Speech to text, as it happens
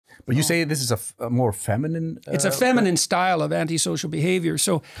But you say this is a more feminine... it's a feminine style of antisocial behavior.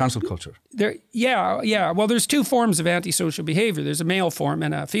 So cancel culture. Yeah. Well, there's two forms of antisocial behavior. There's a male form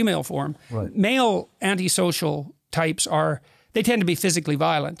and a female form. Right. Male antisocial types they tend to be physically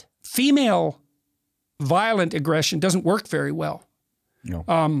violent. Female violent aggression doesn't work very well.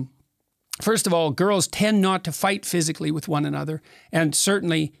 No. First of all, girls tend not to fight physically with one another, and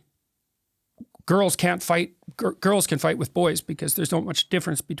certainly girls can fight with boys because there's not much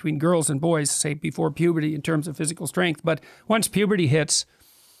difference between girls and boys, say, before puberty in terms of physical strength. But once puberty hits,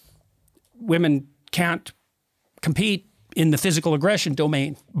 women can't compete in the physical aggression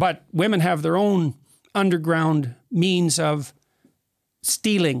domain. But women have their own underground means of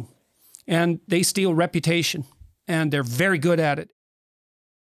stealing, and they steal reputation, and they're very good at it.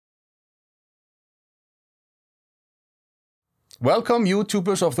 Welcome,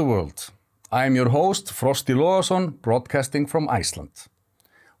 YouTubers of the world. I am your host, Frosty Logason, broadcasting from Iceland.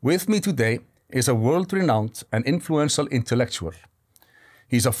 With me today is a world-renowned and influential intellectual.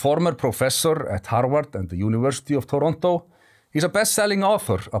 He's a former professor at Harvard and the University of Toronto. He's a best-selling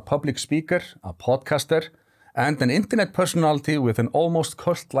author, a public speaker, a podcaster, and an internet personality with an almost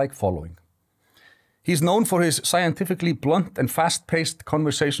cult-like following. He's known for his scientifically blunt and fast-paced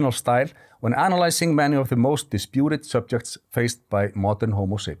conversational style when analyzing many of the most disputed subjects faced by modern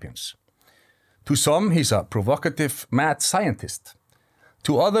Homo sapiens. To some, he's a provocative mad scientist.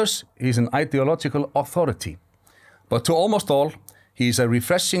 To others, he's an ideological authority. But to almost all, he's a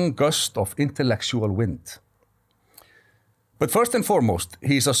refreshing gust of intellectual wind. But first and foremost,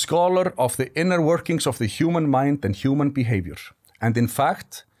 he's a scholar of the inner workings of the human mind and human behavior. And in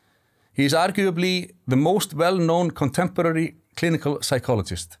fact, he is arguably the most well-known contemporary clinical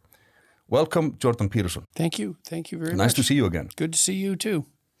psychologist. Welcome, Jordan Peterson. Thank you. Thank you very much. Nice to see you again. Good to see you too.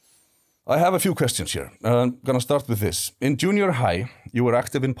 I have a few questions here. I'm going to start with this. In junior high, you were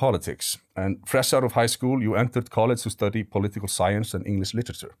active in politics, and fresh out of high school, you entered college to study political science and English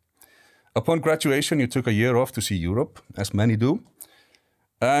literature. Upon graduation, you took a year off to see Europe, as many do.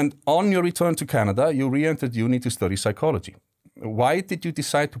 And on your return to Canada, you re-entered uni to study psychology. Why did you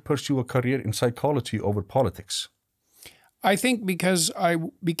decide to pursue a career in psychology over politics? I think because I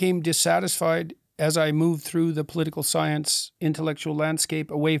became dissatisfied as I moved through the political science intellectual landscape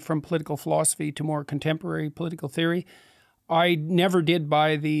away from political philosophy to more contemporary political theory. I never did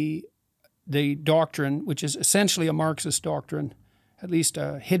buy the doctrine, which is essentially a Marxist doctrine, at least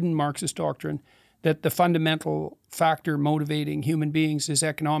a hidden Marxist doctrine, that the fundamental factor motivating human beings is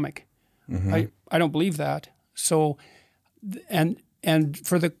economic. Mm-hmm. I don't believe that. So, and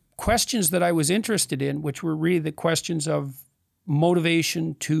for the questions that I was interested in, which were really the questions of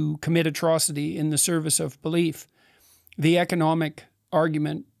motivation to commit atrocity in the service of belief, the economic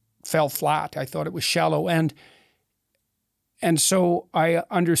argument fell flat. I thought it was shallow. And so I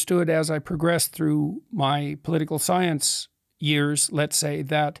understood as I progressed through my political science years, let's say,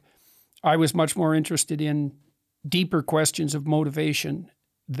 that I was much more interested in deeper questions of motivation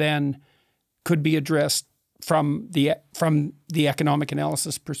than could be addressed from the economic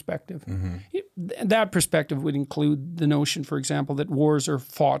analysis perspective. Mm-hmm. That perspective would include the notion, for example, that wars are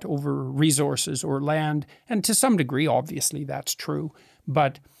fought over resources or land. And to some degree, obviously, that's true.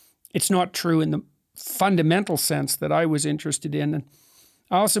 But it's not true in the fundamental sense that I was interested in. And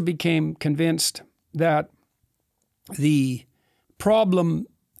I also became convinced that the problem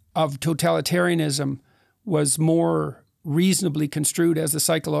of totalitarianism was more reasonably construed as a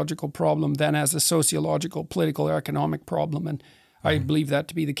psychological problem than as a sociological, political, or economic problem. And I believe that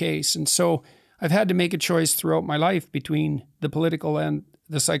to be the case. And so I've had to make a choice throughout my life between the political and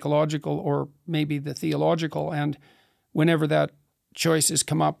the psychological, or maybe the theological. And whenever that choice has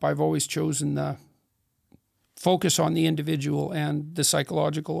come up, I've always chosen the focus on the individual and the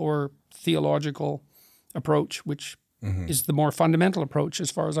psychological or theological approach, which is the more fundamental approach as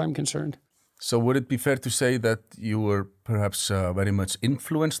far as I'm concerned. So would it be fair to say that you were perhaps very much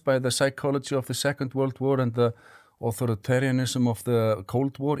influenced by the psychology of the Second World War and the authoritarianism of the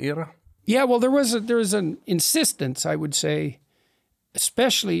Cold War era? Yeah, well, there was an insistence, I would say,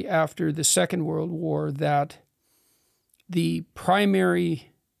 especially after the Second World War, that the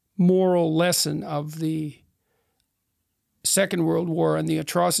primary moral lesson of the Second World War and the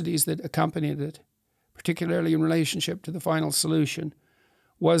atrocities that accompanied it, particularly in relationship to the final solution,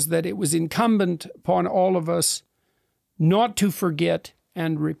 was that it was incumbent upon all of us not to forget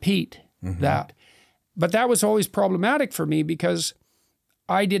and repeat that. But that was always problematic for me because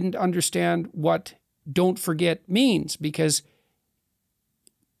I didn't understand what don't forget means, because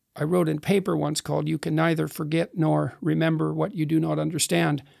I wrote in a paper once called "You Can Neither Forget Nor Remember What You Do Not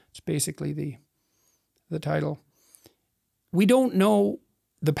Understand." It's basically the title. We don't know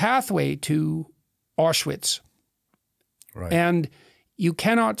the pathway to Auschwitz. Right. And you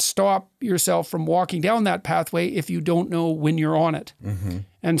cannot stop yourself from walking down that pathway if you don't know when you're on it.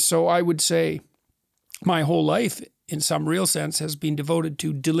 And so I would say my whole life, in some real sense, has been devoted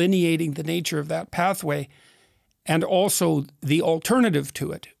to delineating the nature of that pathway and also the alternative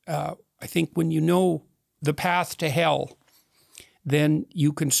to it. I think when you know the path to hell, then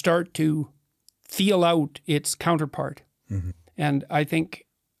you can start to feel out its counterpart. And I think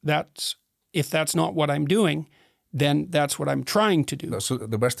if that's not what I'm doing, then that's what I'm trying to do. So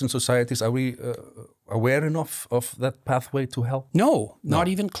the Western societies, are we aware enough of that pathway to hell? No, not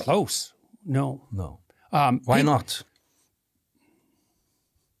even close. No. No. Why not?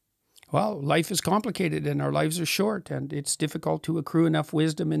 Well, life is complicated and our lives are short, and it's difficult to accrue enough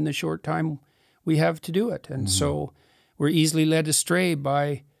wisdom in the short time we have to do it. And so we're easily led astray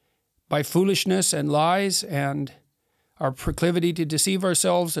by foolishness and lies and our proclivity to deceive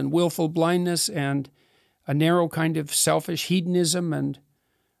ourselves and willful blindness and a narrow kind of selfish hedonism, and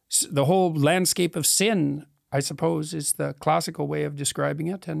the whole landscape of sin, I suppose, is the classical way of describing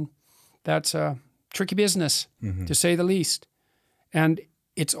it. And that's a tricky business, to say the least. And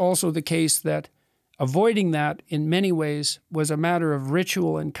it's also the case that avoiding that in many ways was a matter of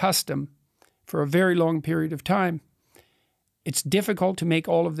ritual and custom for a very long period of time. It's difficult to make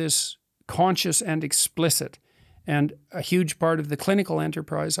all of this conscious and explicit. And a huge part of the clinical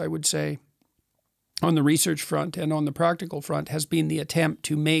enterprise, I would say, on the research front and on the practical front, has been the attempt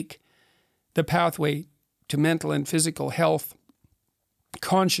to make the pathway to mental and physical health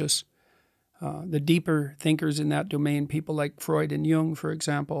conscious. The deeper thinkers in that domain, people like Freud and Jung, for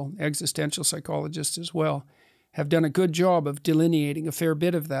example, existential psychologists as well, have done a good job of delineating a fair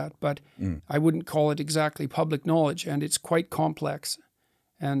bit of that, but I wouldn't call it exactly public knowledge, and it's quite complex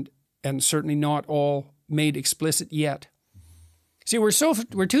and certainly not all made explicit yet. See,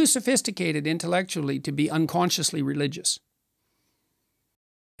 we're too sophisticated intellectually to be unconsciously religious.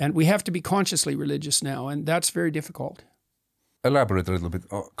 And we have to be consciously religious now, and that's very difficult. Elaborate a little bit.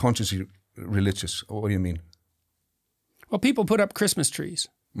 Consciously religious, what do you mean? Well, people put up Christmas trees.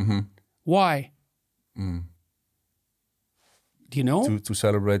 Why? Do you know? To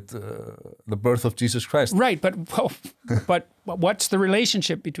celebrate the birth of Jesus Christ. Right, but what's the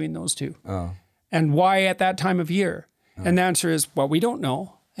relationship between those two? And why at that time of year? And the answer is, well, we don't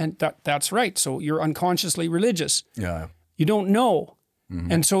know. And that's right. So you're unconsciously religious. Yeah. You don't know.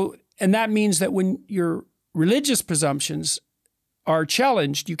 And that means that when your religious presumptions are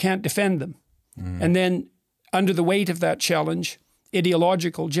challenged, you can't defend them. And then under the weight of that challenge,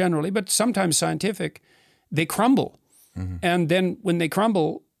 ideological generally, but sometimes scientific, they crumble. And then when they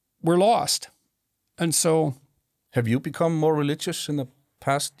crumble, we're lost. And so... Have you become more religious in the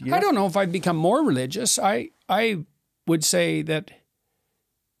past year? I don't know if I've become more religious. I would say that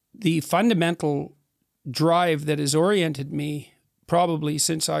the fundamental drive that has oriented me probably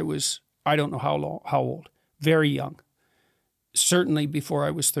since I was, I don't know how old, very young, certainly before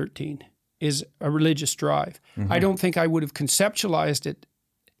I was 13, is a religious drive. I don't think I would have conceptualized it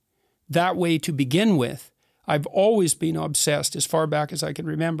that way to begin with. I've always been obsessed, as far back as I can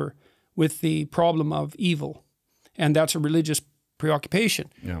remember, with the problem of evil. And that's a religious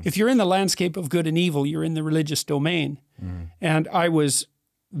preoccupation. Yeah. If you're in the landscape of good and evil, you're in the religious domain. And I was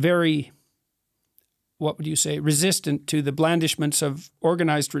very, what would you say, resistant to the blandishments of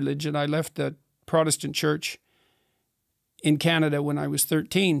organized religion. I left the Protestant church in Canada when I was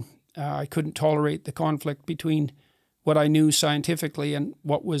 13. I couldn't tolerate the conflict between what I knew scientifically and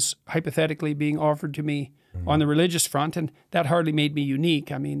what was hypothetically being offered to me on the religious front. And that hardly made me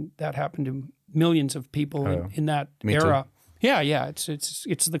unique. I mean, that happened to millions of people in that era. Too. Yeah.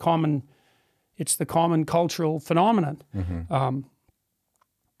 It's the common cultural phenomenon.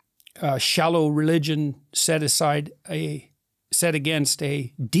 Shallow religion set against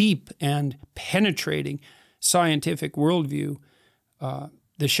a deep and penetrating scientific worldview.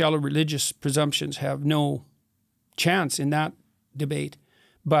 The shallow religious presumptions have no chance in that debate.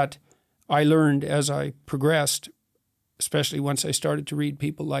 But I learned as I progressed, especially once I started to read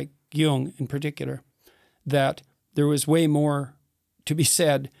people like Jung in particular, that there was way more to be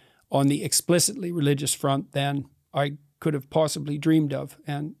said on the explicitly religious front than I could have possibly dreamed of.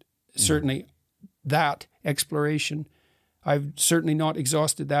 And certainly that exploration, I've certainly not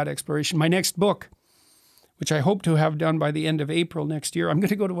exhausted that exploration. My next book, which I hope to have done by the end of April next year, I'm going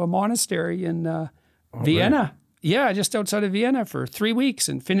to go to a monastery in Vienna. Really? Yeah, just outside of Vienna for 3 weeks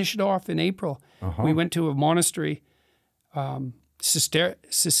and finish it off in April. We went to a monastery,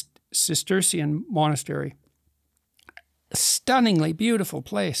 Cistercian monastery. A stunningly beautiful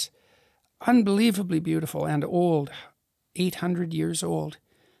place, unbelievably beautiful and old, 800 years old.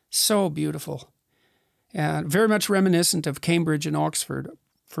 So beautiful. And very much reminiscent of Cambridge and Oxford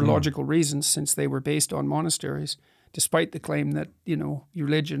for logical reasons, since they were based on monasteries, despite the claim that, you know,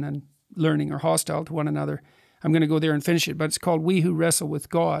 religion and learning are hostile to one another. I'm going to go there and finish it, but it's called We Who Wrestle with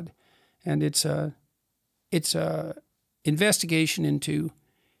God. And it's a investigation into,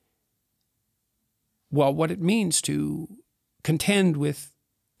 well, what it means to contend with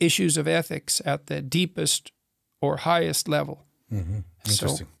issues of ethics at the deepest or highest level.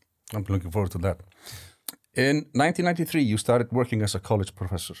 Interesting. I'm looking forward to that. In 1993, you started working as a college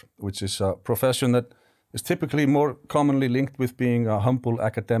professor, which is a profession that is typically more commonly linked with being a humble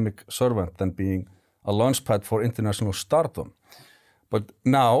academic servant than being a launchpad for international stardom. But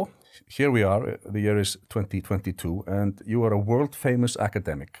now, here we are, the year is 2022, and you are a world-famous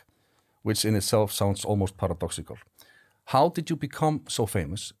academic, which in itself sounds almost paradoxical. How did you become so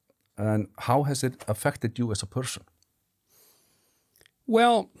famous, and how has it affected you as a person?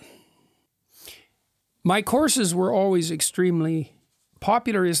 Well, my courses were always extremely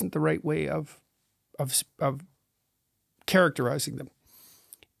popular. Isn't the right way of characterizing them.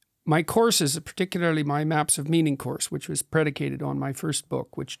 My courses, particularly my Maps of Meaning course, which was predicated on my first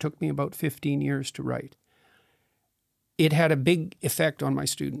book, which took me about 15 years to write, it had a big effect on my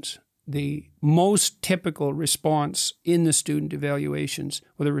students. The most typical response in the student evaluations,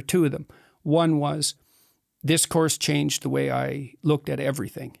 well, there were two of them. One was, this course changed the way I looked at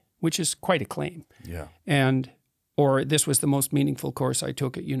everything, which is quite a claim. Yeah. Or this was the most meaningful course I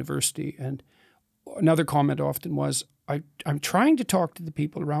took at university. And another comment often was, I'm trying to talk to the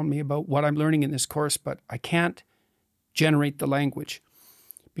people around me about what I'm learning in this course, but I can't generate the language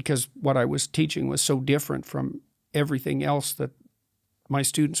because what I was teaching was so different from everything else that my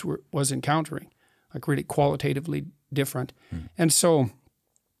students was encountering, like really qualitatively different. And so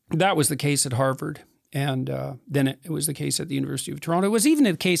that was the case at Harvard. And then it was the case at the University of Toronto. It was even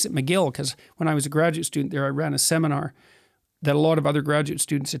the case at McGill, because when I was a graduate student there, I ran a seminar that a lot of other graduate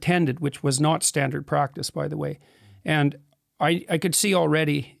students attended, which was not standard practice, by the way. And I could see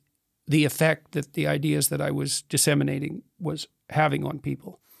already the effect that the ideas that I was disseminating was having on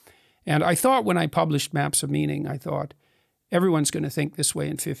people. And I thought when I published Maps of Meaning, I thought, everyone's going to think this way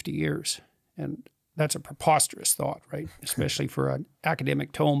in 50 years. And that's a preposterous thought, right? Especially for an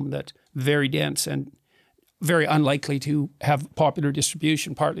academic tome that's very dense and very unlikely to have popular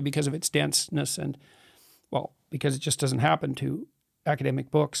distribution, partly because of its denseness and, well, because it just doesn't happen to academic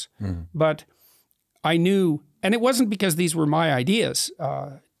books. But I knew, and it wasn't because these were my ideas.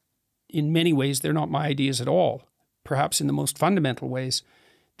 In many ways, they're not my ideas at all. Perhaps in the most fundamental ways,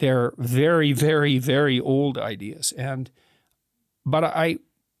 they're very, very, very old ideas. But I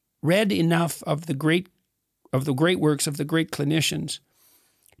read enough of the great works of the great clinicians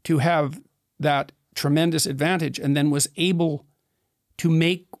to have that tremendous advantage, and then was able to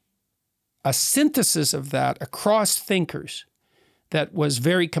make a synthesis of that across thinkers that was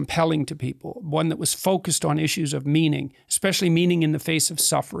very compelling to people, one that was focused on issues of meaning, especially meaning in the face of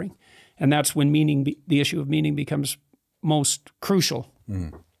suffering. And that's when the issue of meaning becomes most crucial.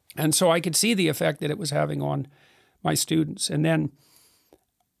 And so I could see the effect that it was having on my students. And then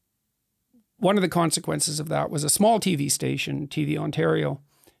one of the consequences of that was a small TV station, TV Ontario,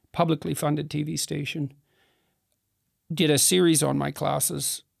 publicly funded TV station, did a series on my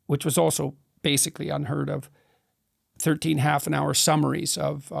classes, which was also basically unheard of, 13 half-an-hour summaries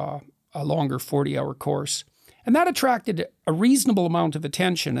of a longer 40-hour course. And that attracted a reasonable amount of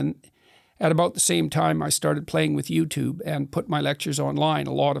attention. And at about the same time, I started playing with YouTube and put my lectures online,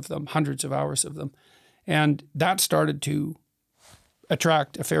 a lot of them, hundreds of hours of them. And that started to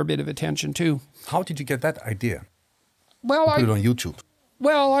attract a fair bit of attention too. How did you get that idea? Well, put it on YouTube.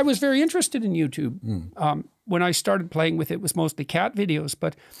 Well, I was very interested in YouTube. When I started playing with it, it was mostly cat videos,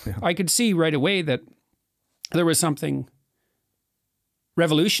 but I could see right away that there was something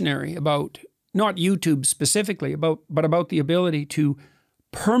revolutionary about, not YouTube specifically, but about the ability to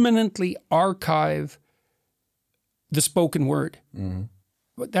permanently archive the spoken word.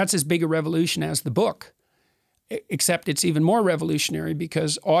 That's as big a revolution as the book, except it's even more revolutionary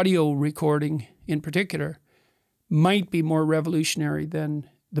because audio recording in particular might be more revolutionary than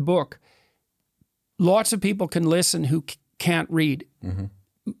the book. Lots of people can listen who can't read.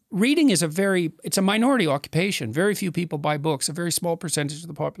 Reading is it's a minority occupation. Very few people buy books. A very small percentage of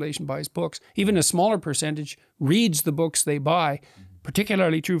the population buys books. Even a smaller percentage reads the books they buy,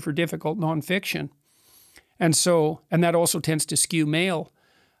 particularly true for difficult nonfiction. And that also tends to skew male.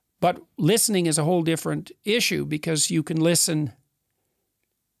 But listening is a whole different issue because you can listen,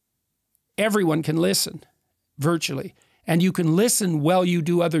 everyone can listen virtually. And you can listen while you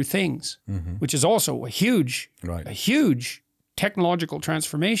do other things, which is also a huge technological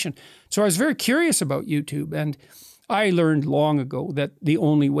transformation. So I was very curious about YouTube, and I learned long ago that the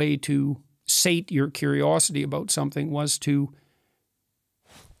only way to sate your curiosity about something was to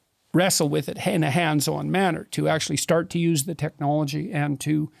wrestle with it in a hands-on manner, to actually start to use the technology and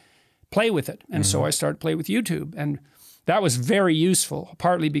to play with it. And so I started to play with YouTube, and that was very useful,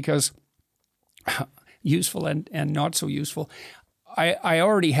 partly because useful and not so useful. I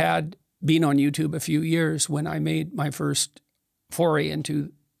already had been on YouTube a few years when I made my first foray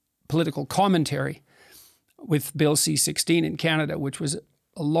into political commentary with Bill C-16 in Canada, which was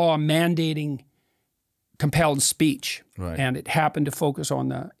a law mandating compelled speech. Right. And it happened to focus on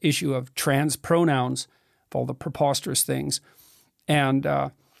the issue of trans pronouns, of all the preposterous things. And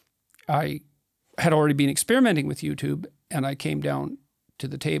I had already been experimenting with YouTube, and I came down to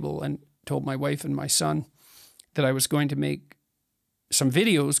the table and told my wife and my son that I was going to make some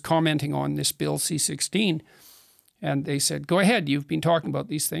videos commenting on this Bill C-16. And they said, go ahead, you've been talking about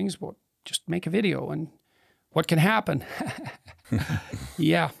these things, well, just make a video and what can happen?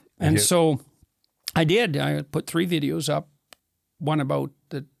 Yeah. And so I did. I put 3 videos up, one about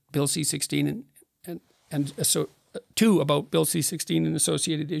the Bill C-16 and so 2 about Bill C-16 and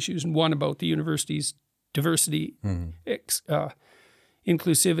associated issues, and 1 about the university's diversity,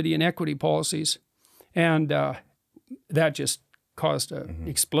 inclusivity, and equity policies. And that just caused an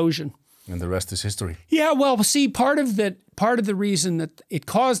explosion. And the rest is history. Yeah, well, see, part of the reason that it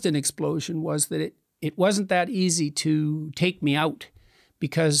caused an explosion was that it wasn't that easy to take me out,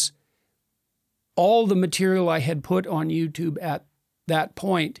 because all the material I had put on YouTube at that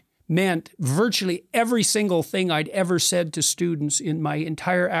point meant virtually every single thing I'd ever said to students in my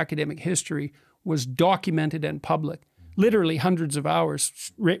entire academic history was documented and public. Literally hundreds of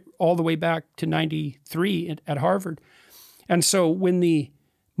hours, all the way back to 93 at Harvard. And so when the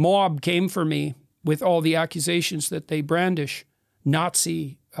mob came for me with all the accusations that they brandish,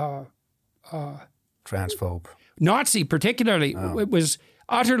 Nazi, transphobe, Nazi particularly, it was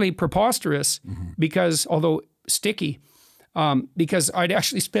utterly preposterous because, although sticky, because I'd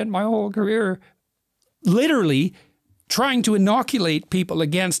actually spent my whole career literally trying to inoculate people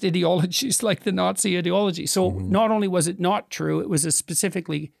against ideologies like the Nazi ideology. So not only was it not true, it was a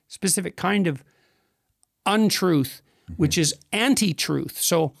specific kind of untruth, which is anti-truth.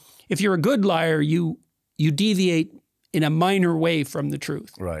 So if you're a good liar, you deviate in a minor way from the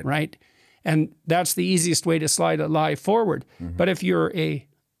truth, right? And that's the easiest way to slide a lie forward. But if you're a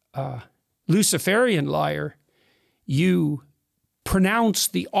Luciferian liar, you pronounce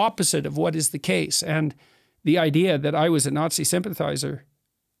the opposite of what is the case. And the idea that I was a Nazi sympathizer,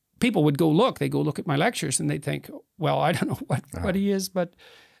 people would go look. They go look at my lectures and they'd think, well, I don't know what he is, but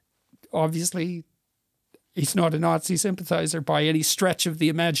obviously he's not a Nazi sympathizer by any stretch of the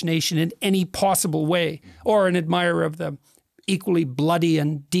imagination in any possible way, or an admirer of the equally bloody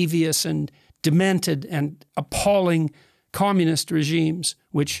and devious and demented and appalling communist regimes,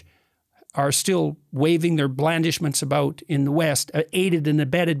 which are still waving their blandishments about in the West, aided and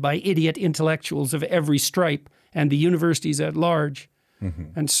abetted by idiot intellectuals of every stripe and the universities at large.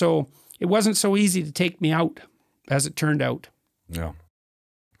 And so it wasn't so easy to take me out, as it turned out. Yeah.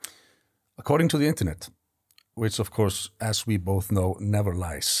 According to the internet, which of course, as we both know, never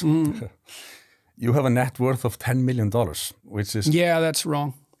lies, you have a net worth of $10 million, which is... Yeah, that's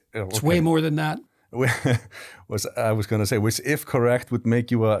wrong. It's way more than that. I was going to say, which, if correct, would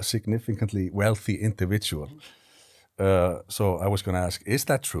make you a significantly wealthy individual. So I was going to ask, is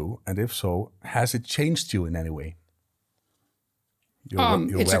that true? And if so, has it changed you in any way?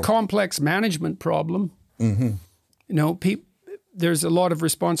 It's a complex management problem. You know, there's a lot of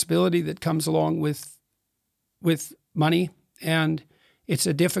responsibility that comes along with money, and it's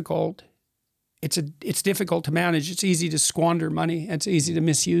difficult to manage. It's easy to squander money. It's easy to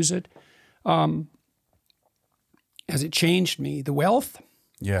misuse it. Has it changed me? The wealth?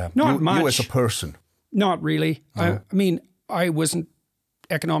 Yeah. Not much. You as a person? Not really. I mean, I wasn't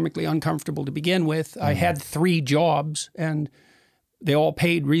economically uncomfortable to begin with. I had 3 jobs, and they all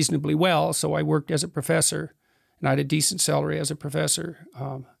paid reasonably well. So I worked as a professor, and I had a decent salary as a professor,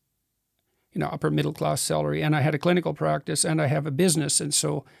 upper middle class salary. And I had a clinical practice, and I have a business. And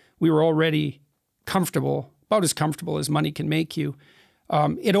so we were already comfortable, about as comfortable as money can make you.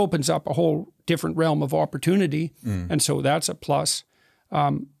 It opens up a whole different realm of opportunity, and so that's a plus.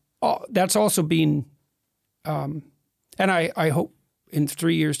 That's also been, and I hope in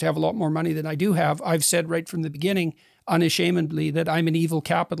 3 years to have a lot more money than I do have. I've said right from the beginning, unashamedly, that I'm an evil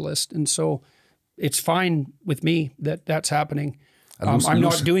capitalist, and so it's fine with me that that's happening. I'm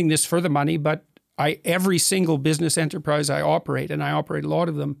not doing this for the money, but every single business enterprise I operate, and I operate a lot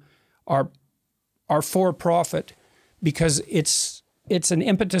of them, are for profit, because it's an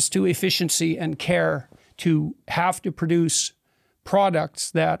impetus to efficiency and care to have to produce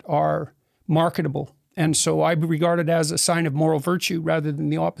products that are marketable. And so I regard it as a sign of moral virtue rather than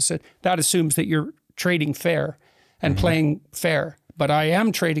the opposite. That assumes that you're trading fair and playing fair. But I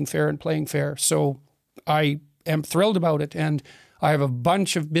am trading fair and playing fair. So I am thrilled about it. And I have a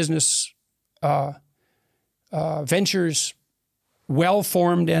bunch of business ventures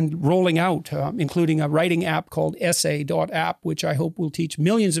well-formed and rolling out, including a writing app called Essay.app, which I hope will teach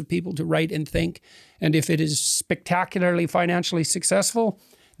millions of people to write and think. And if it is spectacularly financially successful,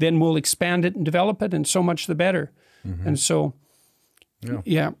 then we'll expand it and develop it, and so much the better. And so,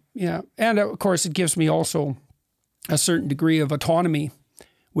 yeah. And of course, it gives me also a certain degree of autonomy,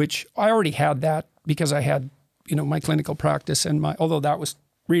 which I already had that because I had, my clinical practice and although that was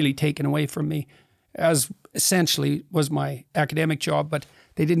really taken away from me, as essentially was my academic job, but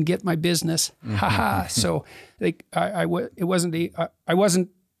they didn't get my business. Haha. So I wasn't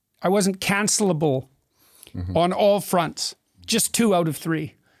cancelable on all fronts. Just 2 out of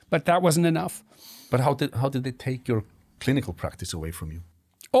 3, but that wasn't enough. But how did they take your clinical practice away from you?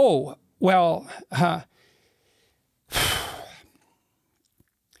 Oh, well,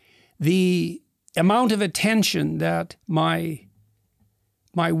 the amount of attention that my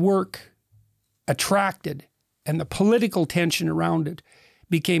work attracted and the political tension around it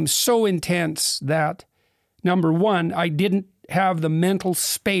became so intense that, number one, I didn't have the mental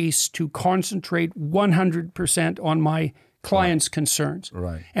space to concentrate 100% on my clients' concerns.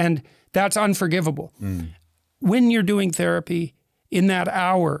 Right. And that's unforgivable. When you're doing therapy, in that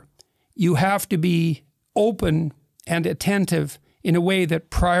hour, you have to be open and attentive in a way that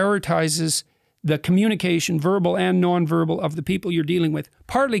prioritizes the communication, verbal and nonverbal, of the people you're dealing with,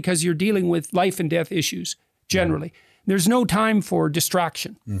 partly because you're dealing with life and death issues generally. There's no time for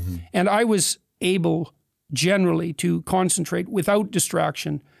distraction. And I was able generally to concentrate without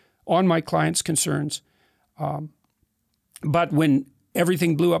distraction on my clients' concerns. But when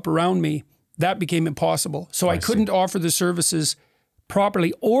everything blew up around me, that became impossible. So I couldn't offer the services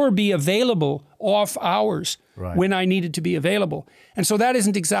properly or be available off hours when I needed to be available. And so that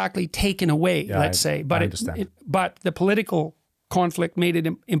isn't exactly taken away, let's say. But I understand. But the political conflict made it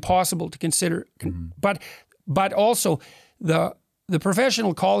impossible to consider. But also the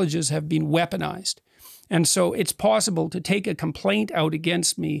professional colleges have been weaponized. And so it's possible to take a complaint out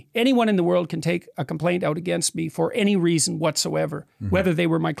against me. Anyone in the world can take a complaint out against me for any reason whatsoever, whether they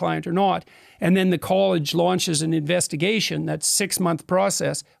were my client or not. And then the college launches an investigation. That's a 6-month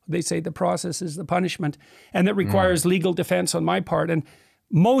process. They say the process is the punishment. And that requires legal defense on my part. And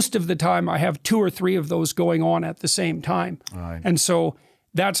most of the time I have 2 or 3 of those going on at the same time. And so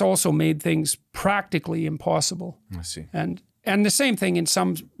that's also made things practically impossible. I see. And the same thing in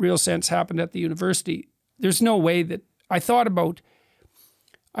some real sense happened at the university. There's no way that I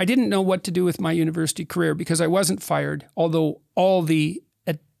didn't know what to do with my university career because I wasn't fired, although all the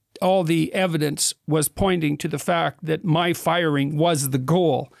evidence was pointing to the fact that my firing was the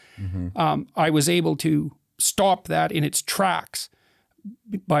goal. I was able to stop that in its tracks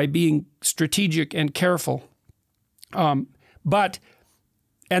by being strategic and careful. And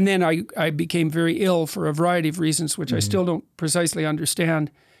then I became very ill for a variety of reasons, which I still don't precisely understand.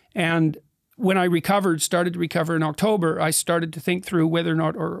 And when I started to recover in October, I started to think through whether or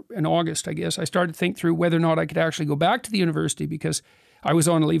not, or in August, I guess, I started to think through whether or not I could actually go back to the university because I was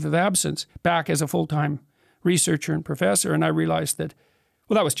on a leave of absence back as a full-time researcher and professor. And I realized that,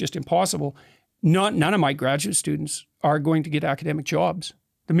 well, that was just impossible. None of my graduate students are going to get academic jobs.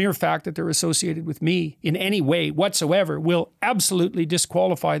 The mere fact that they're associated with me in any way whatsoever will absolutely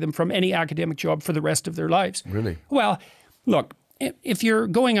disqualify them from any academic job for the rest of their lives. Really? Well, look, if you're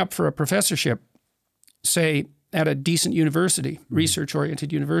going up for a professorship, say at a decent university,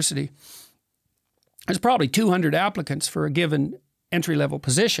 research-oriented university, there's probably 200 applicants for a given entry-level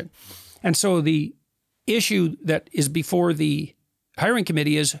position. And so the issue that is before the hiring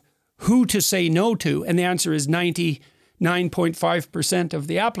committee is who to say no to, and the answer is 99.5% of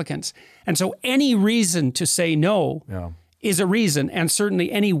the applicants. And so any reason to say no is a reason, and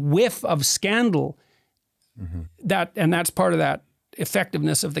certainly any whiff of scandal, and that's part of that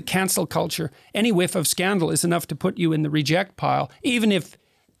effectiveness of the cancel culture. Any whiff of scandal is enough to put you in the reject pile, even if,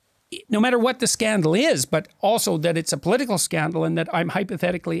 no matter what the scandal is, but also that it's a political scandal and that I'm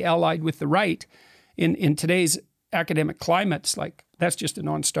hypothetically allied with the right in today's academic climates. Like, that's just a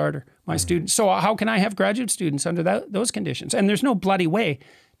non-starter. My students. So how can I have graduate students under those conditions? And there's no bloody way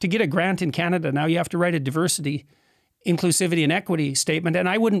to get a grant in Canada. Now you have to write a diversity, inclusivity, and equity statement. And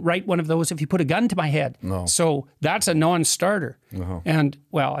I wouldn't write one of those if you put a gun to my head. No. So that's a non-starter. And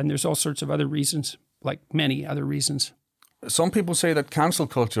well, and there's all sorts of other reasons. like many other reasons. Some people say that cancel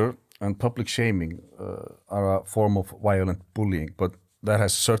culture and public shaming are a form of violent bullying, but that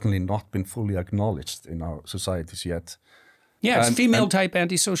has certainly not been fully acknowledged in our societies yet. Yeah, it's female-type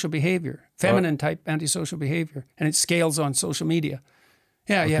antisocial behavior, feminine-type antisocial behavior, and it scales on social media.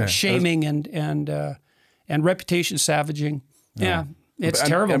 Yeah, okay. Yeah, shaming and reputation savaging. Yeah, it's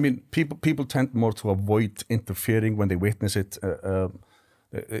terrible. I mean, people tend more to avoid interfering when they witness it.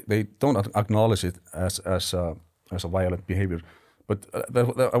 They don't acknowledge it as a violent behavior. But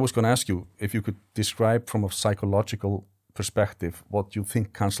I was going to ask you if you could describe from a psychological perspective what you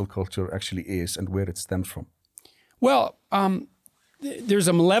think cancel culture actually is and where it stems from. Well, there's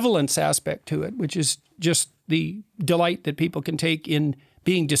a malevolence aspect to it, which is just the delight that people can take in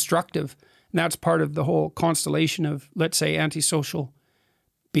being destructive. And that's part of the whole constellation of, let's say, antisocial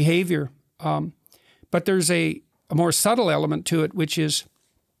behavior. But there's a more subtle element to it, which is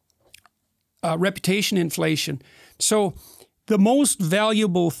reputation inflation. So the most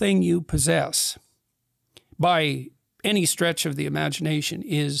valuable thing you possess by any stretch of the imagination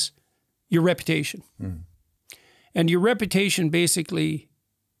is your reputation. Mm. And your reputation basically,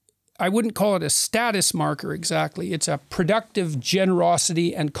 I wouldn't call it a status marker exactly. It's a productive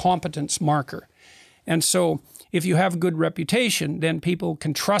generosity and competence marker. And so if you have a good reputation, then people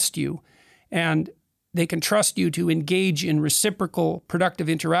can trust you, and they can trust you to engage in reciprocal productive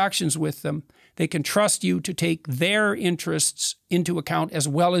interactions with them. They can trust you to take their interests into account as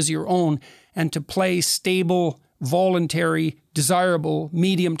well as your own, and to play stable, voluntary, desirable,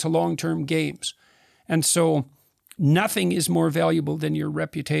 medium to long-term games. And so nothing is more valuable than your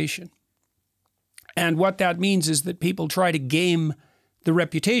reputation. And what that means is that people try to game the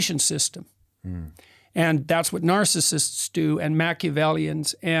reputation system. Mm. And that's what narcissists do, and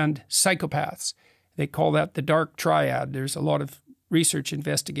Machiavellians and psychopaths. They call that the dark triad. There's a lot of research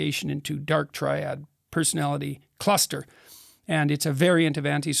investigation into dark triad personality cluster. And it's a variant of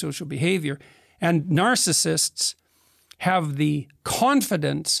antisocial behavior. And narcissists have the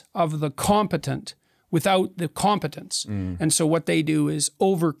confidence of the competent without the competence. Mm. And so what they do is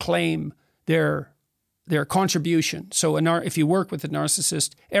overclaim their contribution. So if you work with a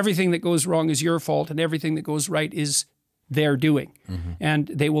narcissist, everything that goes wrong is your fault, and everything that goes right is their doing. Mm-hmm. And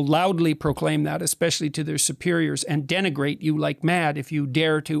they will loudly proclaim that, especially to their superiors, and denigrate you like mad if you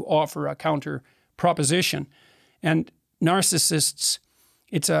dare to offer a counter proposition. And narcissists,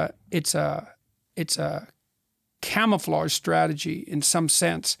 it's a camouflage strategy in some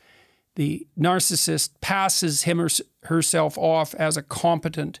sense. The narcissist passes him or herself off as a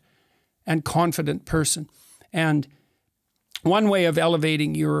competent and confident person. And one way of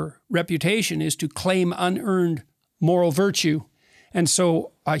elevating your reputation is to claim unearned moral virtue. And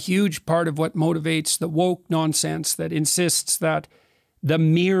so a huge part of what motivates the woke nonsense that insists that the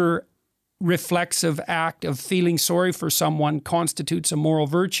mere reflexive act of feeling sorry for someone constitutes a moral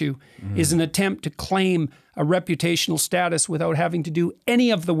virtue is an attempt to claim a reputational status without having to do any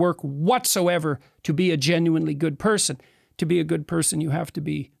of the work whatsoever to be a genuinely good person. To be a good person, you have to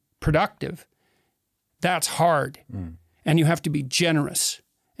be productive. That's hard. Mm. And you have to be generous.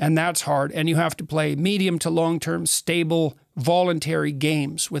 And that's hard. And you have to play medium to long-term, stable, voluntary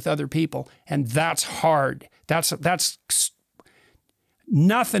games with other people. And that's hard. That's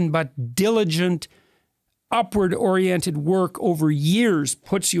nothing but diligent, upward-oriented work over years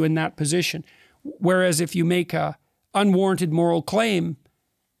puts you in that position. Whereas if you make a unwarranted moral claim,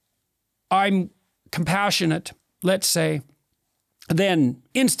 I'm compassionate, let's say, then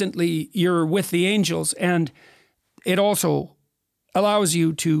instantly you're with the angels. And it also allows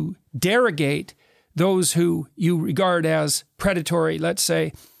you to derogate those who you regard as predatory, let's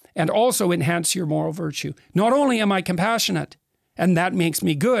say, and also enhance your moral virtue. Not only am I compassionate, and that makes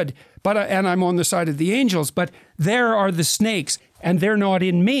me good, and I'm on the side of the angels, but there are the snakes, and they're not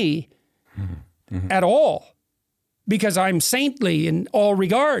in me at all, because I'm saintly in all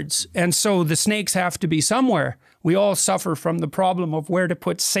regards. And so the snakes have to be somewhere. We all suffer from the problem of where to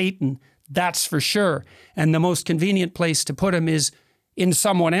put Satan, that's for sure. And the most convenient place to put him is in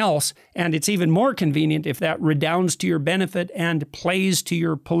someone else. And it's even more convenient if that redounds to your benefit and plays to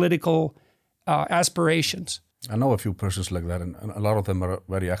your political aspirations. I know a few persons like that, and a lot of them are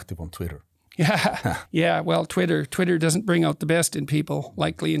very active on Twitter. Yeah. Well, Twitter doesn't bring out the best in people,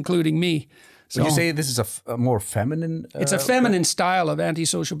 likely including me. So, would you say this is a more feminine? It's a feminine style of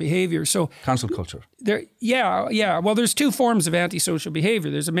antisocial behavior. So cancel culture. Yeah. Well, there's two forms of antisocial behavior.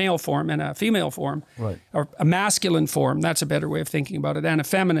 There's a male form and a female form, right? Or a masculine form. That's a better way of thinking about it, and a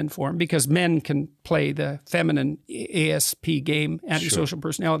feminine form, because men can play the feminine ASP game, antisocial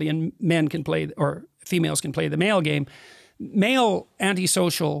personality, and females can play the male game. Male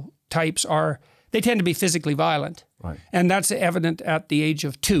antisocial types are they tend to be physically violent. Right. And that's evident at the age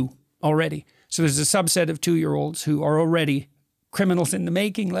of 2 already. So there's a subset of 2-year-olds who are already criminals in the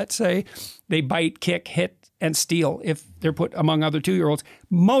making, let's say. They bite, kick, hit, and steal if they're put among other 2-year-olds.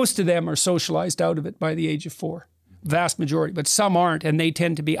 Most of them are socialized out of it by the age of 4, vast majority. But some aren't, and they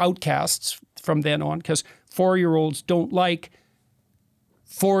tend to be outcasts from then on because 4-year-olds don't like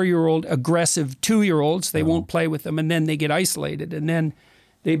 4-year-old aggressive 2-year-olds. They won't play with them, and then they get isolated, and then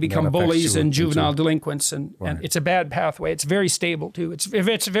they become bullies and juvenile delinquents, and it's a bad pathway. It's very stable too. It's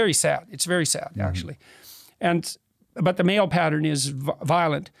very sad. It's very sad actually, but the male pattern is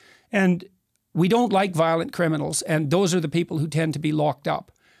violent, and we don't like violent criminals, and those are the people who tend to be locked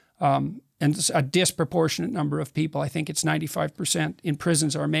up. And a disproportionate number of people, I think it's 95% in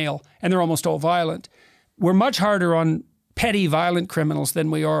prisons are male, and they're almost all violent. We're much harder on petty violent criminals than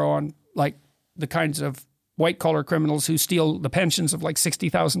we are on like the kinds of white-collar criminals who steal the pensions of like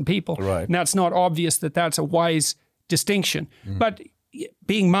 60,000 people. Right. And that's not obvious that that's a wise distinction. But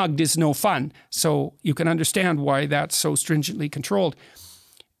being mugged is no fun, so you can understand why that's so stringently controlled.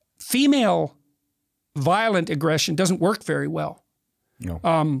 Female violent aggression doesn't work very well.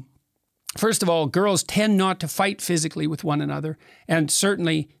 No. First of all, girls tend not to fight physically with one another, and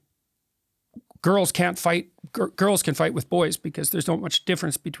certainly girls can't fight. Girls can fight with boys because there's not much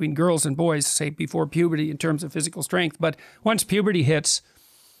difference between girls and boys, say, before puberty in terms of physical strength. But once puberty hits,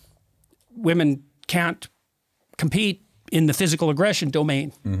 women can't compete in the physical aggression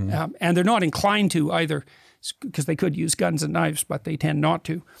domain. And they're not inclined to either, because they could use guns and knives, but they tend not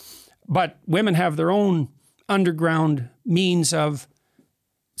to. But women have their own underground means of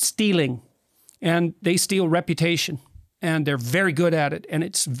stealing, and they steal reputation, and they're very good at it. And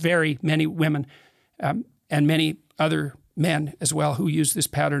it's very many women and many other men as well who use this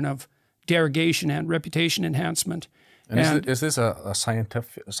pattern of derogation and reputation enhancement. And is this a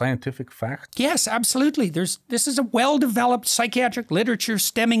scientific fact? Yes, absolutely. This is a well-developed psychiatric literature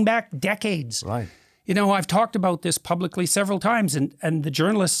stemming back decades. Right. You know, I've talked about this publicly several times, and the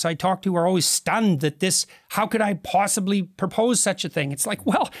journalists I talk to are always stunned that how could I possibly propose such a thing? It's like,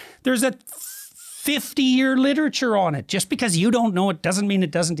 well, there's a 50-year literature on it. Just because you don't know it doesn't mean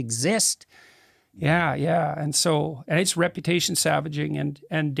it doesn't exist. Yeah. And it's reputation savaging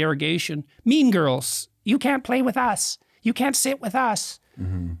and derogation. Mean girls, you can't play with us. You can't sit with us.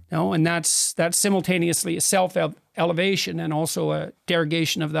 No, and that's simultaneously a self-elevation and also a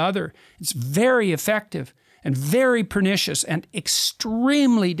derogation of the other. It's very effective and very pernicious and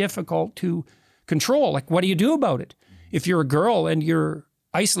extremely difficult to control. Like, what do you do about it? If you're a girl and you're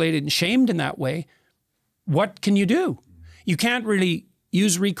isolated and shamed in that way, what can you do? You can't really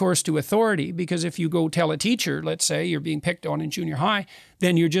use recourse to authority, because if you go tell a teacher, let's say you're being picked on in junior high,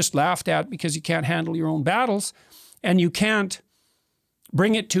 then you're just laughed at because you can't handle your own battles, and you can't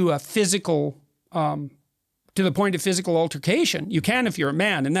bring it to a physical, to the point of physical altercation. You can if you're a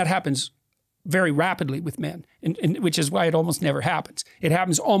man, and that happens very rapidly with men, which is why it almost never happens. It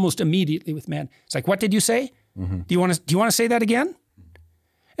happens almost immediately with men. It's like, what did you say? Do you want to say that again?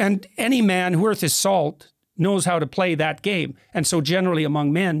 And any man worth his salt knows how to play that game. And so generally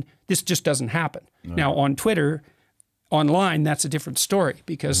among men, this just doesn't happen. No. Now on Twitter, online, that's a different story,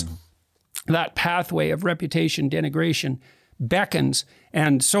 because that pathway of reputation denigration beckons,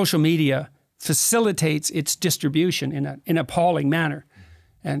 and social media facilitates its distribution in an appalling manner.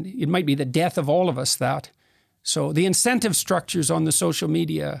 And it might be the death of all of us, that. So the incentive structures on the social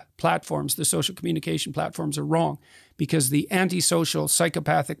media platforms, the social communication platforms, are wrong, because the antisocial,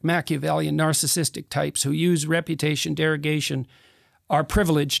 psychopathic, Machiavellian, narcissistic types who use reputation derogation are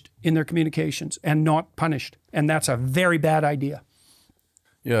privileged in their communications and not punished. And that's a very bad idea.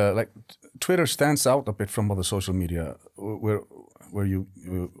 Yeah, like Twitter stands out a bit from other social media, where you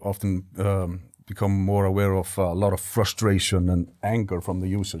often become more aware of a lot of frustration and anger from the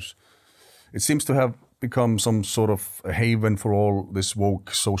users. It seems to have become some sort of a haven for all this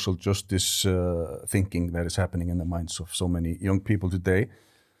woke social justice thinking that is happening in the minds of so many young people today.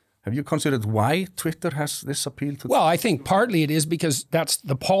 Have you considered why Twitter has this appeal to? Well, I think partly it is because that's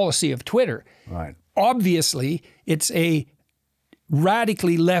the policy of Twitter. Right. Obviously, it's a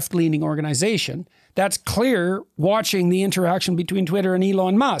radically left-leaning organization. That's clear watching the interaction between Twitter and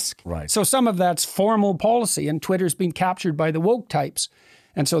Elon Musk. Right. So some of that's formal policy, and Twitter's been captured by the woke types.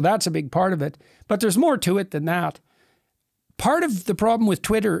 And so that's a big part of it. But there's more to it than that. Part of the problem with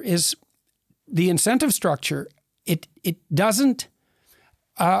Twitter is the incentive structure. It doesn't...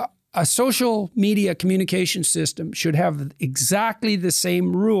 a social media communication system should have exactly the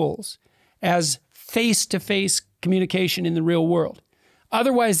same rules as face-to-face communication in the real world.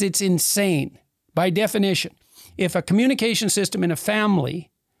 Otherwise, it's insane. By definition, if a communication system in a family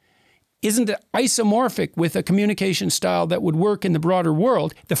isn't isomorphic with a communication style that would work in the broader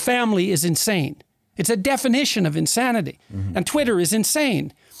world, the family is insane. It's a definition of insanity. And Twitter is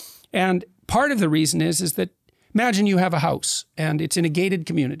insane. And part of the reason is that imagine you have a house and it's in a gated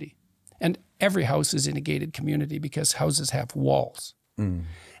community. And every house is in a gated community because houses have walls.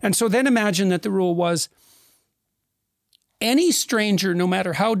 And so then imagine that the rule was any stranger, no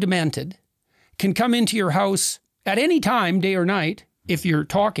matter how demented, can come into your house at any time, day or night, if you're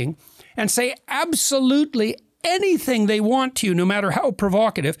talking, and say absolutely anything they want to you, no matter how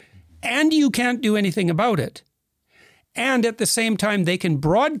provocative, and you can't do anything about it. And at the same time, they can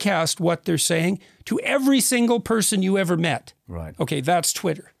broadcast what they're saying to every single person you ever met. Right. Okay, that's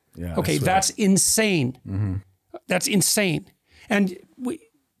Twitter. Yeah, okay, that's insane. That's insane. And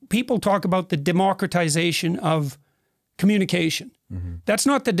people talk about the democratization of communication. That's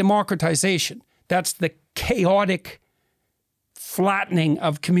not the democratization. That's the chaotic flattening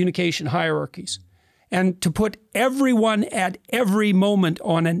of communication hierarchies. And to put everyone at every moment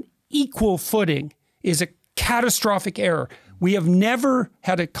on an equal footing is a catastrophic error. We have never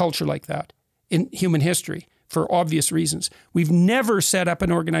had a culture like that in human history for obvious reasons. We've never set up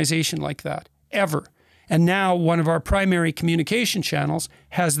an organization like that, ever. And now one of our primary communication channels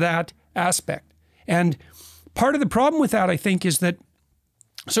has that aspect. And part of the problem with that, I think, is that,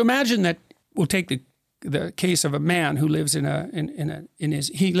 so imagine that we'll take the case of a man who lives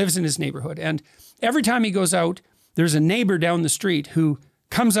he lives in his neighborhood. And every time he goes out, there's a neighbor down the street who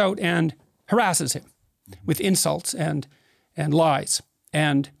comes out and harasses him with insults and lies.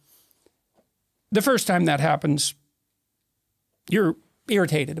 And the first time that happens, you're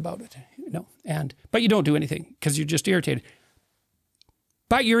irritated about it, but you don't do anything because you're just irritated.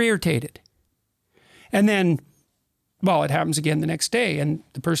 But you're irritated. And then, well, it happens again the next day and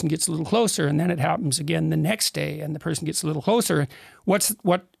the person gets a little closer, and then it happens again the next day and the person gets a little closer.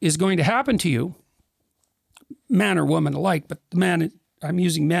 What is going to happen to you, man or woman alike, but the man, I'm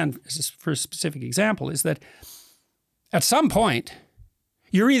using men for a specific example, is that at some point,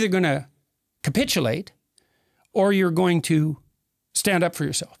 you're either going to capitulate or you're going to stand up for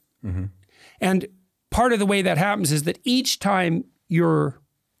yourself. And part of the way that happens is that each time you're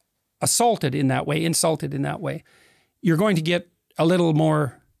assaulted in that way, insulted in that way, you're going to get a little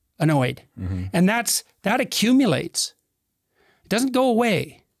more annoyed. And that accumulates. It doesn't go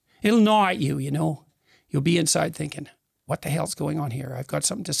away. It'll gnaw at you, You'll be inside thinking, what the hell's going on here? I've got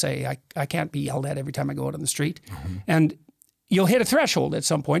something to say. I can't be yelled at every time I go out on the street. And you'll hit a threshold at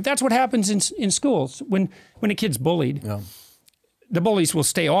some point. That's what happens in schools. When a kid's bullied, the bullies will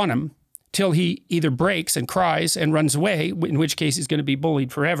stay on him till he either breaks and cries and runs away, in which case he's going to be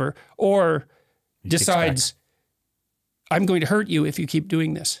bullied forever, or decides, I'm going to hurt you if you keep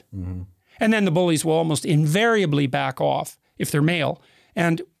doing this. And then the bullies will almost invariably back off if they're male,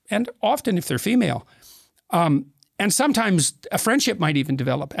 and often if they're female. And sometimes a friendship might even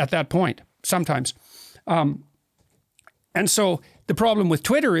develop at that point, sometimes. And so the problem with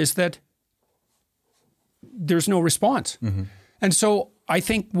Twitter is that there's no response. And so I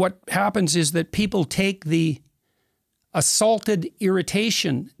think what happens is that people take the assaulted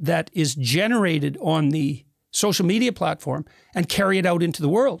irritation that is generated on the social media platform and carry it out into the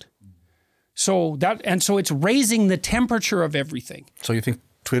world. So it's raising the temperature of everything. So you think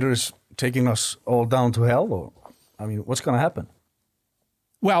Twitter is taking us all down to hell? Or, I mean, what's going to happen?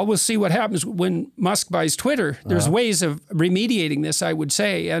 Well, we'll see what happens when Musk buys Twitter. There's ways of remediating this, I would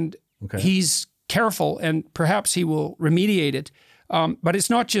say, and he's careful, and perhaps he will remediate it. But it's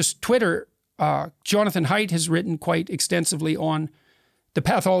not just Twitter. Jonathan Haidt has written quite extensively on the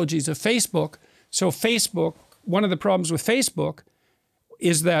pathologies of Facebook. So Facebook, one of the problems with Facebook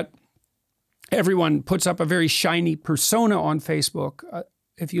is that everyone puts up a very shiny persona on Facebook.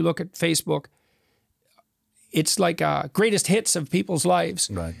 If you look at Facebook, it's like greatest hits of people's lives.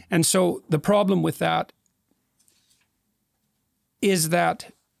 Right. And so the problem with that is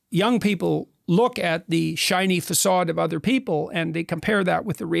that young people look at the shiny facade of other people and they compare that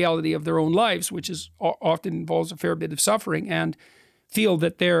with the reality of their own lives, which is often involves a fair bit of suffering, and feel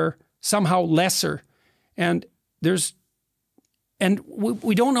that they're somehow lesser. And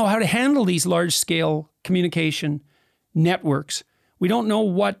we don't know how to handle these large-scale communication networks. We don't know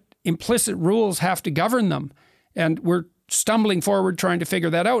what implicit rules have to govern them. And we're stumbling forward trying to figure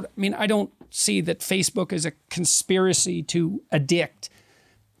that out. I mean, I don't see that Facebook is a conspiracy to addict.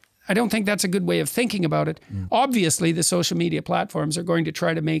 I don't think that's a good way of thinking about it. Obviously, the social media platforms are going to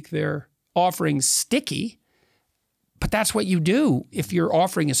try to make their offerings sticky, but that's what you do if you're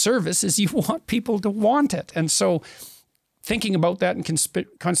offering a service, is you want people to want it. And so thinking about that in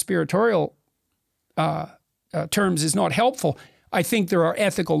conspiratorial terms is not helpful. I think there are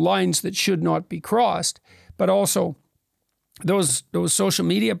ethical lines that should not be crossed, but also those social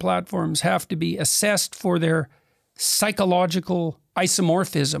media platforms have to be assessed for their psychological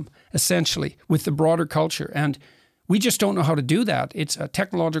isomorphism, essentially, with the broader culture. And we just don't know how to do that. It's a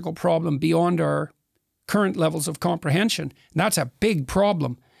technological problem beyond our current levels of comprehension. And that's a big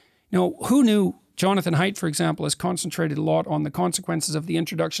problem. You know, who knew Jonathan Haidt, for example, has concentrated a lot on the consequences of the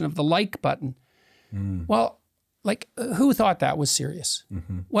introduction of the like button. Well, like, who thought that was serious?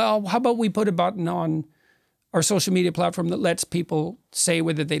 Well, how about we put a button on our social media platform that lets people say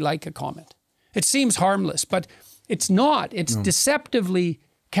whether they like a comment? It seems harmless, but it's not. It's deceptively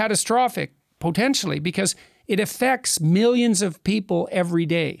catastrophic, potentially, because it affects millions of people every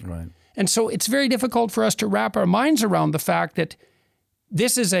day. Right. And so it's very difficult for us to wrap our minds around the fact that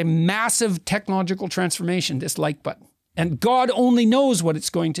this is a massive technological transformation, this like button. And God only knows what it's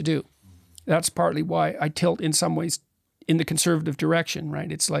going to do. That's partly why I tilt in some ways in the conservative direction,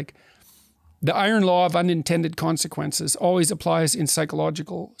 right? It's like the iron law of unintended consequences always applies in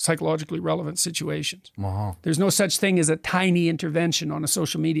psychologically relevant situations. There's no such thing as a tiny intervention on a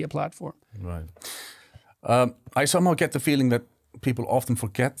social media platform. Right. I somehow get the feeling that people often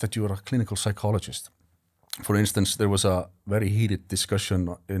forget that you are a clinical psychologist. For instance, there was a very heated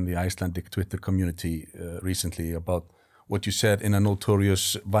discussion in the Icelandic Twitter community recently about what you said in a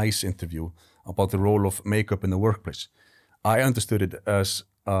notorious Vice interview about the role of makeup in the workplace. I understood it as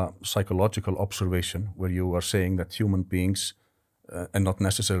a psychological observation where you are saying that human beings, and not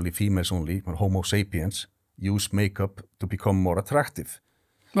necessarily females only, but Homo sapiens, use makeup to become more attractive.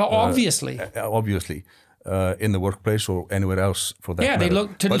 Well, obviously. In the workplace or anywhere else for that matter. They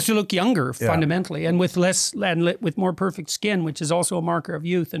look to look younger fundamentally, and with with more perfect skin, which is also a marker of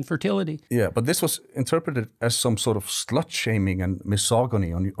youth and fertility. Yeah, but this was interpreted as some sort of slut shaming and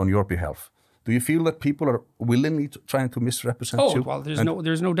misogyny on your behalf. Do you feel that people are willingly trying to misrepresent you? Oh, well,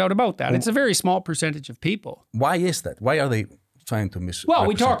 there's no doubt about that. It's a very small percentage of people. Why is that? Why are they trying to misrepresent? Well,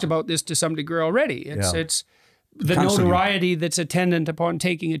 we talked about this to some degree already. It's the notoriety that's attendant upon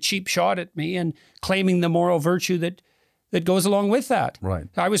taking a cheap shot at me and claiming the moral virtue that goes along with that. Right.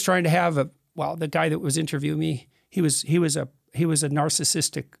 I was trying to have the guy that was interviewing me, he was a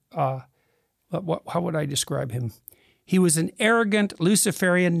narcissistic, how would I describe him? He was an arrogant,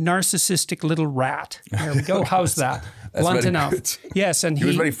 Luciferian, narcissistic little rat. There we go. How's that? Blunt enough. Good. Yes, and he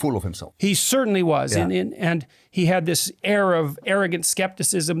was very full of himself. He certainly was, and he had this air of arrogant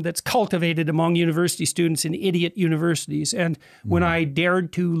skepticism that's cultivated among university students in idiot universities. And when I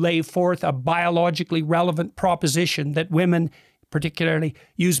dared to lay forth a biologically relevant proposition that women, particularly,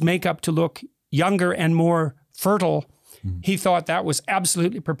 use makeup to look younger and more fertile, he thought that was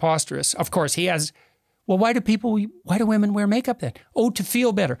absolutely preposterous. Of course, he has. Well, why do women wear makeup then? Oh, to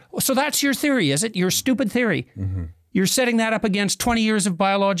feel better. So that's your theory, is it? Your stupid theory. You're setting that up against 20 years of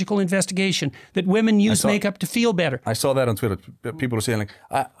biological investigation, that women use makeup to feel better. I saw that on Twitter. People are saying, like,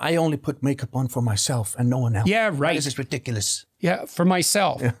 I only put makeup on for myself and no one else. Yeah, right. This is ridiculous. Yeah, for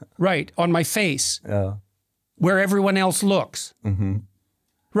myself. Yeah. Right, on my face. Yeah. Where everyone else looks.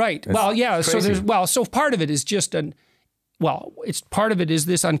 Right. It's well, yeah, crazy. So part of it is just part of it is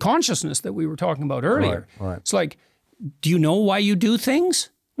this unconsciousness that we were talking about earlier. Right. It's like, do you know why you do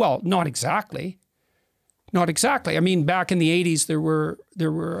things? Well, not exactly. Not exactly. I mean, back in the 80s, there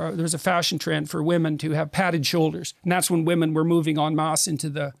was a fashion trend for women to have padded shoulders. And that's when women were moving en masse into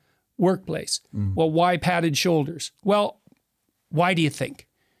the workplace. Well, why padded shoulders? Well, why do you think?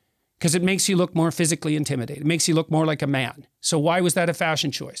 Because it makes you look more physically intimidated. It makes you look more like a man. So why was that a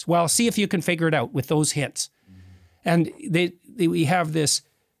fashion choice? Well, see if you can figure it out with those hints. And we have this,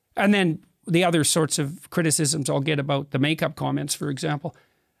 and then the other sorts of criticisms I'll get about the makeup comments, for example,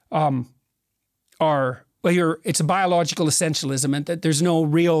 it's a biological essentialism, and that there's no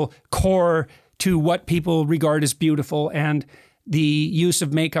real core to what people regard as beautiful, and the use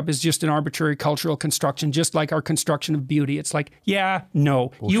of makeup is just an arbitrary cultural construction, just like our construction of beauty. It's like,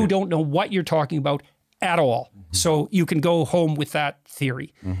 no, bullshit. You don't know what you're talking about at all. So you can go home with that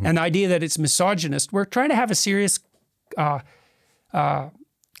theory. And the idea that it's misogynist, we're trying to have a serious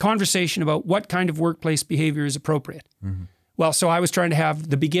conversation about what kind of workplace behavior is appropriate. Well, so I was trying to have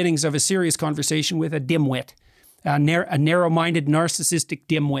the beginnings of a serious conversation with a dimwit, a narrow-minded, narcissistic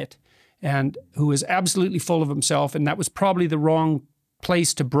dimwit, and who was absolutely full of himself, and that was probably the wrong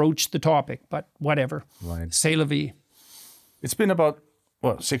place to broach the topic, but whatever. Right. C'est la vie. It's been about,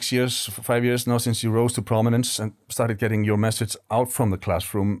 5 years now since you rose to prominence and started getting your message out from the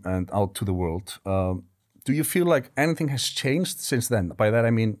classroom and out to the world. Do you feel like anything has changed since then? By that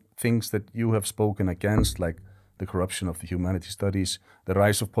I mean things that you have spoken against, like the corruption of the humanities studies, the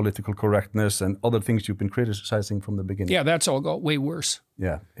rise of political correctness, and other things you've been criticizing from the beginning. Yeah, that's all got way worse.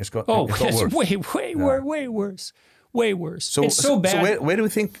 Yeah, it's got it's worse. way worse. Way worse. So, it's so bad. So where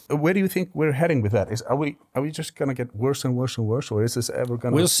do you think we're heading with that? Are we just gonna get worse and worse and worse, or is this ever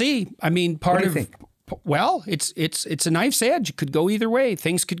gonna? We'll see. I mean, well, it's a knife's edge. It could go either way.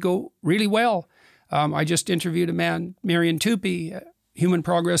 Things could go really well. I just interviewed a man, Marion Tupy,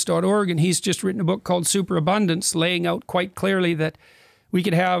 humanprogress.org, and he's just written a book called Superabundance, laying out quite clearly that we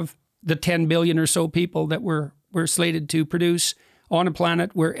could have the 10 billion or so people that we're slated to produce on a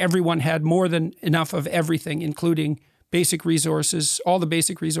planet where everyone had more than enough of everything, including basic resources, all the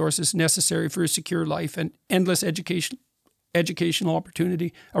basic resources necessary for a secure life and endless educational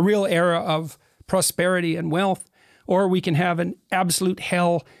opportunity, a real era of prosperity and wealth. Or we can have an absolute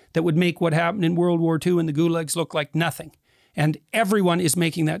hell that would make what happened in World War II and the gulags look like nothing. And everyone is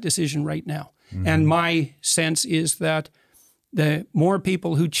making that decision right now. Mm-hmm. And my sense is that the more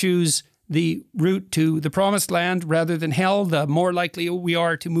people who choose the route to the promised land rather than hell, the more likely we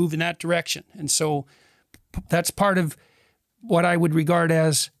are to move in that direction. And so that's part of what I would regard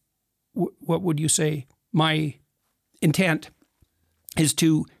as, what would you say, my intent is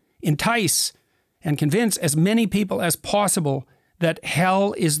to entice and convince as many people as possible that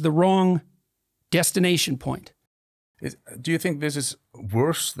hell is the wrong destination point. Do you think this is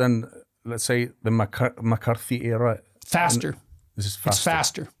worse than, let's say, the McCarthy era? Faster. This is faster. It's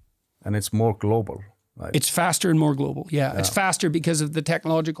faster. And it's more global. Right? It's faster and more global. Yeah, it's faster because of the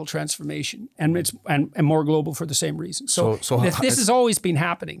technological transformation, and it's and more global for the same reason. So this has always been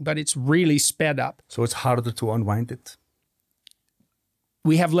happening, but it's really sped up. So it's harder to unwind it.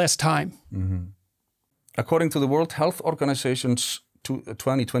 We have less time. Mm-hmm. According to the World Health Organization's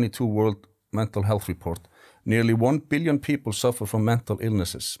 2022 World Mental Health Report, nearly 1 billion people suffer from mental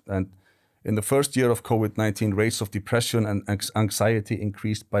illnesses, and in the first year of COVID-19, rates of depression and anxiety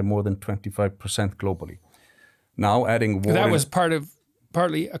increased by more than 25% globally. Now adding war... That was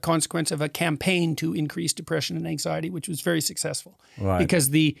partly a consequence of a campaign to increase depression and anxiety, which was very successful. Right.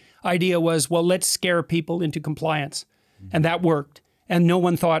 Because the idea was, well, let's scare people into compliance. Mm-hmm. And that worked. And no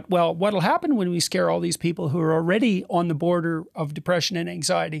one thought, well, what'll happen when we scare all these people who are already on the border of depression and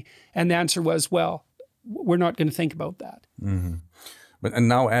anxiety? And the answer was, well, we're not going to think about that. Mm-hmm. And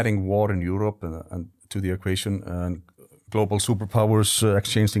now adding war in Europe and to the equation, and global superpowers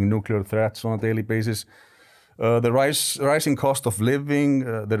exchanging nuclear threats on a daily basis, the rising cost of living,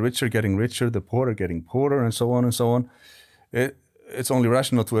 the richer getting richer, the poorer getting poorer, and so on and so on. It's only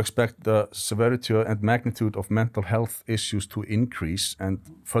rational to expect the severity and magnitude of mental health issues to increase and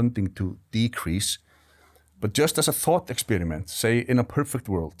funding to decrease. But just as a thought experiment, say in a perfect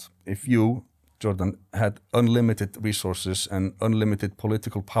world, if you, Jordan, had unlimited resources and unlimited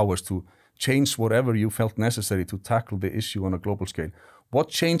political powers to change whatever you felt necessary to tackle the issue on a global scale, what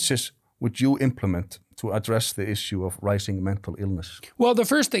changes would you implement to address the issue of rising mental illness? Well, the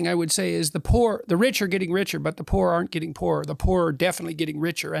first thing I would say is the rich are getting richer, but the poor aren't getting poorer. The poor are definitely getting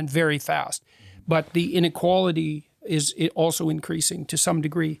richer and very fast. But the inequality is also increasing to some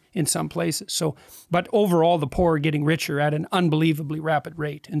degree in some places. So, but overall, the poor are getting richer at an unbelievably rapid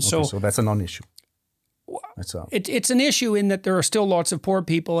rate. And so that's a non-issue. It's an issue in that there are still lots of poor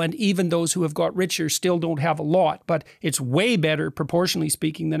people, and even those who have got richer still don't have a lot. But it's way better, proportionally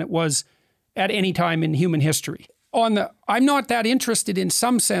speaking, than it was at any time in human history. I'm not that interested in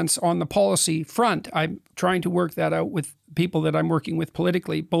some sense on the policy front. I'm trying to work that out with people that I'm working with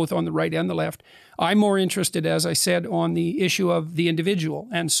politically, both on the right and the left. I'm more interested, as I said, on the issue of the individual.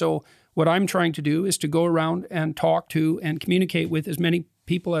 And so what I'm trying to do is to go around and talk to and communicate with as many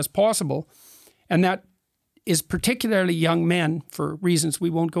people as possible. And that is particularly young men, for reasons we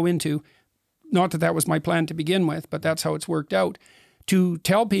won't go into. Not that that was my plan to begin with, but that's how it's worked out. To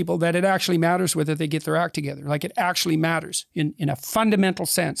tell people that it actually matters whether they get their act together. Like, it actually matters in a fundamental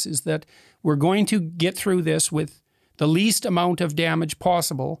sense, is that we're going to get through this with the least amount of damage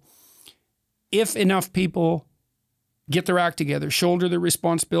possible if enough people get their act together, shoulder their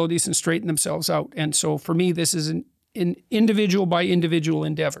responsibilities, and straighten themselves out. And so for me, this is an individual by individual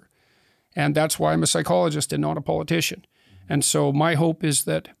endeavor. And that's why I'm a psychologist and not a politician. And so my hope is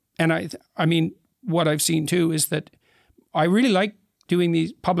that, and I mean, what I've seen too is that I really like doing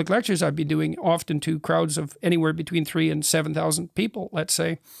these public lectures I've been doing, often to crowds of anywhere between 3,000 and 7,000 people, let's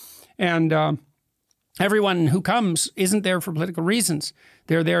say. And everyone who comes isn't there for political reasons.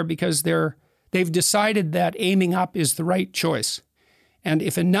 They're there because they've decided that aiming up is the right choice. And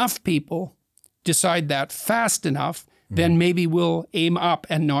if enough people decide that fast enough, then maybe we'll aim up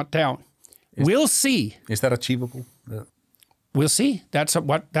and not down. We'll see. Is that achievable? we'll see. That's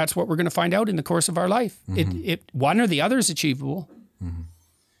what we're going to find out in the course of our life. One or the other is achievable.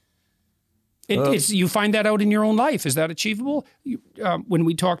 You find that out in your own life. Is that achievable? When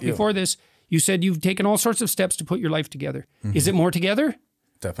we talked before this, you said you've taken all sorts of steps to put your life together. Is it more together?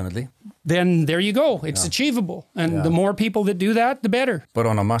 Definitely. Then there you go. It's achievable. And the more people that do that, the better. But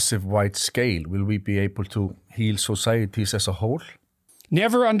on a massive wide scale, will we be able to heal societies as a whole?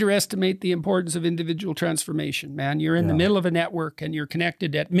 Never underestimate the importance of individual transformation, man. You're in the middle of a network and you're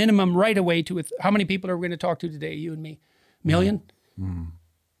connected at minimum right away to how many people are we going to talk to today, you and me? Million?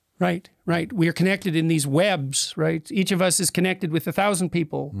 Right. We are connected in these webs, right? Each of us is connected with 1,000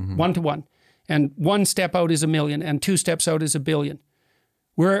 people, one-to-one. And one step out is 1 million and 2 steps out is 1 billion.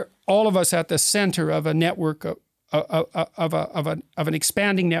 We're all of us at the center of a network, of an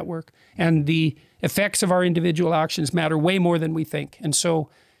expanding network. And the effects of our individual actions matter way more than we think. And so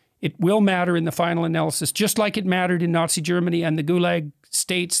it will matter in the final analysis, just like it mattered in Nazi Germany and the Gulag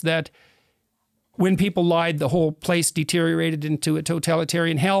states, that when people lied, the whole place deteriorated into a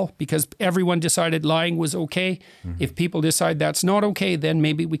totalitarian hell because everyone decided lying was okay. If people decide that's not okay, then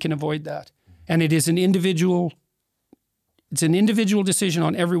maybe we can avoid that. And it is an individual decision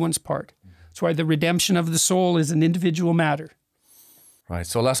on everyone's part. That's why the redemption of the soul is an individual matter. Right.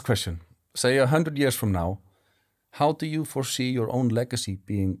 So last question. Say 100 years from now, how do you foresee your own legacy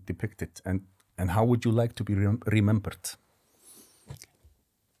being depicted, and how would you like to be remembered?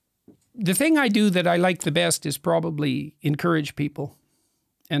 The thing I do that I like the best is probably encourage people.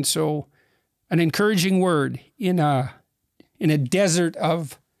 And so an encouraging word in a desert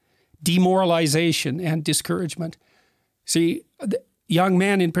of demoralization and discouragement. See, young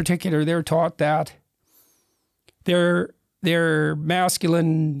men in particular, they're taught that their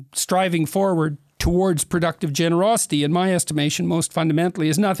masculine striving forward towards productive generosity, in my estimation, most fundamentally,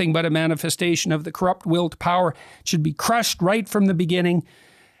 is nothing but a manifestation of the corrupt will to power. It should be crushed right from the beginning.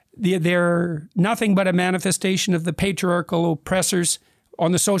 They're nothing but a manifestation of the patriarchal oppressors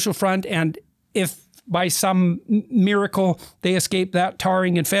on the social front. And if by some miracle they escape that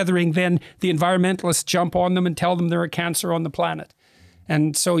tarring and feathering, then the environmentalists jump on them and tell them they're a cancer on the planet.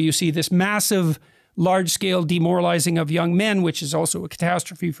 And so you see this massive, large-scale demoralizing of young men, which is also a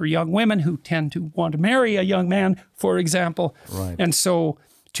catastrophe for young women who tend to want to marry a young man, for example. Right. And so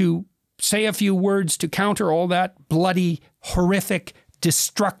to say a few words to counter all that bloody, horrific,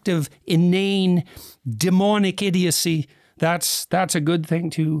 destructive, inane, demonic idiocy, that's a good thing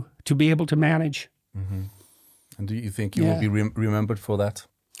to be able to manage. And do you think you will be remembered for that?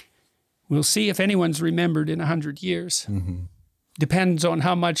 We'll see if anyone's remembered in 100 years. Depends on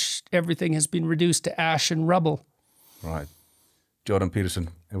how much everything has been reduced to ash and rubble. Right. Jordan Peterson,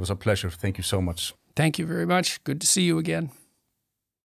 it was a pleasure. Thank you so much. Thank you very much. Good to see you again.